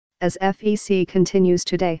as FEC continues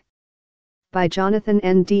today. By Jonathan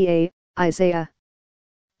N.D.A., Isaiah.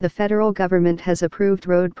 The federal government has approved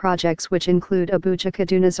road projects which include Abuja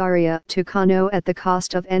Kaduna Zaria to Kano at the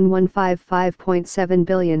cost of N155.7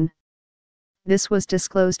 billion. This was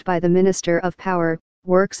disclosed by the Minister of Power,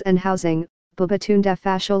 Works and Housing, Babatunde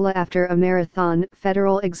Fashola, after a marathon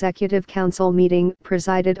Federal Executive Council meeting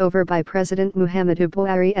presided over by President Muhammadu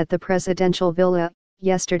Buhari at the Presidential Villa,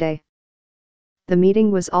 yesterday. The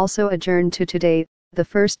meeting was also adjourned to today, the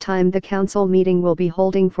first time the council meeting will be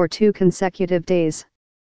holding for 2 consecutive days.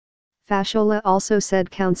 Fashola also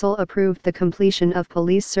said council approved the completion of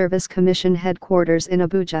Police Service Commission headquarters in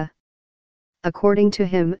Abuja. According to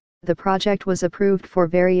him, the project was approved for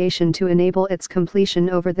variation to enable its completion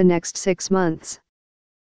over the next 6 months.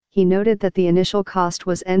 He noted that the initial cost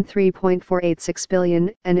was N3.486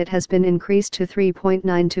 billion and it has been increased to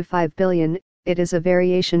 3.925 billion, it is a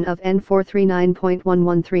variation of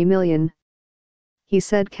N439.113 million. He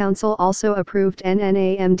said council also approved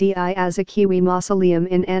NNAMDI Azikiwe Mausoleum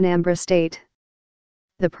in Anambra State.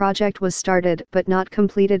 The project was started but not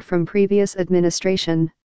completed from previous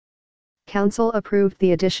administration. Council approved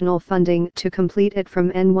the additional funding to complete it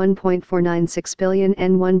from N1.496 billion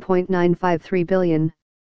N1.953 billion.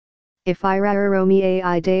 Ifiraromi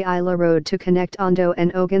Ai de Isla Road to connect Ondo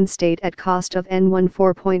and Ogun State at cost of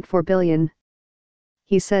N14.4 billion.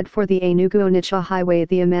 He said for the Enugu-Onitsha Highway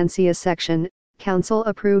the Amancia section, Council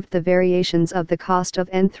approved the variations of the cost of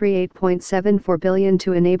N38.74 billion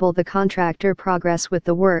to enable the contractor progress with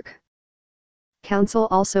the work. Council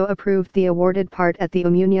also approved the awarded part at the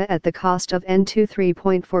Umunya at the cost of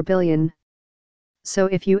N23.4 billion. So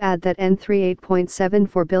if you add that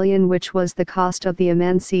N38.74 billion which was the cost of the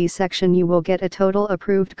Amansi section, you will get a total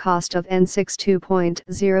approved cost of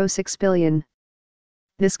N62.06 billion.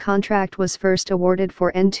 This contract was first awarded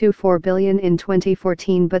for N24 billion in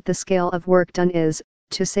 2014, but the scale of work done is,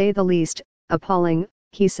 to say the least, appalling,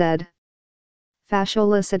 he said.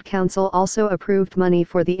 Fashola said council also approved money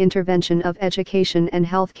for the intervention of education and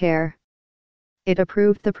healthcare. It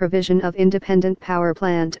approved the provision of independent power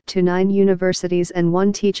plant to 9 universities and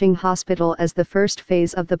 1 teaching hospital as the first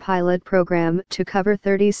phase of the pilot program to cover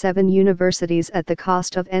 37 universities at the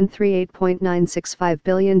cost of N38.965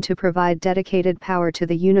 billion to provide dedicated power to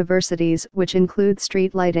the universities, which include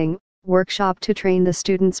street lighting, workshop to train the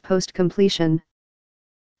students post-completion.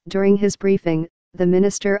 During his briefing, the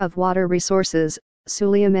Minister of Water Resources,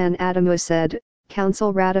 Suleiman Adamu, said,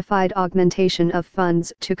 Council ratified augmentation of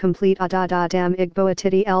funds to complete Adada Dam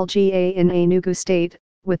Igboatiti Lga in Enugu State,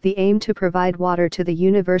 with the aim to provide water to the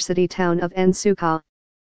university town of Nsukka.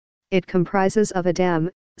 It comprises of a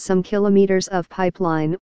dam, some kilometers of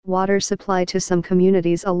pipeline, water supply to some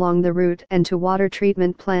communities along the route and to water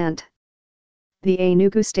treatment plant. The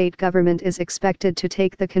Enugu state government is expected to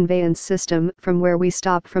take the conveyance system from where we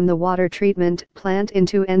stop from the water treatment plant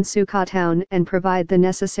into Nsukka town and provide the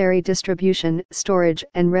necessary distribution, storage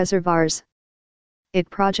and reservoirs. It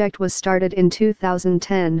project was started in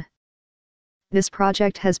 2010. This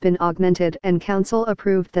project has been augmented and council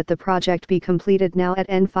approved that the project be completed now at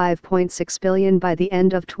N5.6 billion by the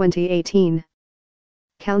end of 2018.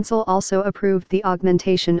 Council also approved the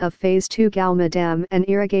augmentation of Phase 2 Gauma Dam, an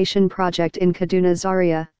irrigation project in Kaduna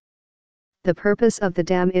Zaria. The purpose of the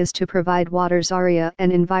dam is to provide water Zaria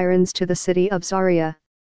and environs to the city of Zaria.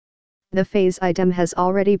 The Phase I dam has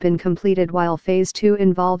already been completed while Phase 2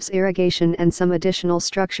 involves irrigation and some additional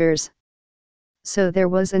structures. So there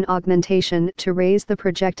was an augmentation to raise the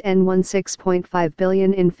project N16.5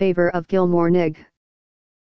 billion in favor of Gilmore Nig.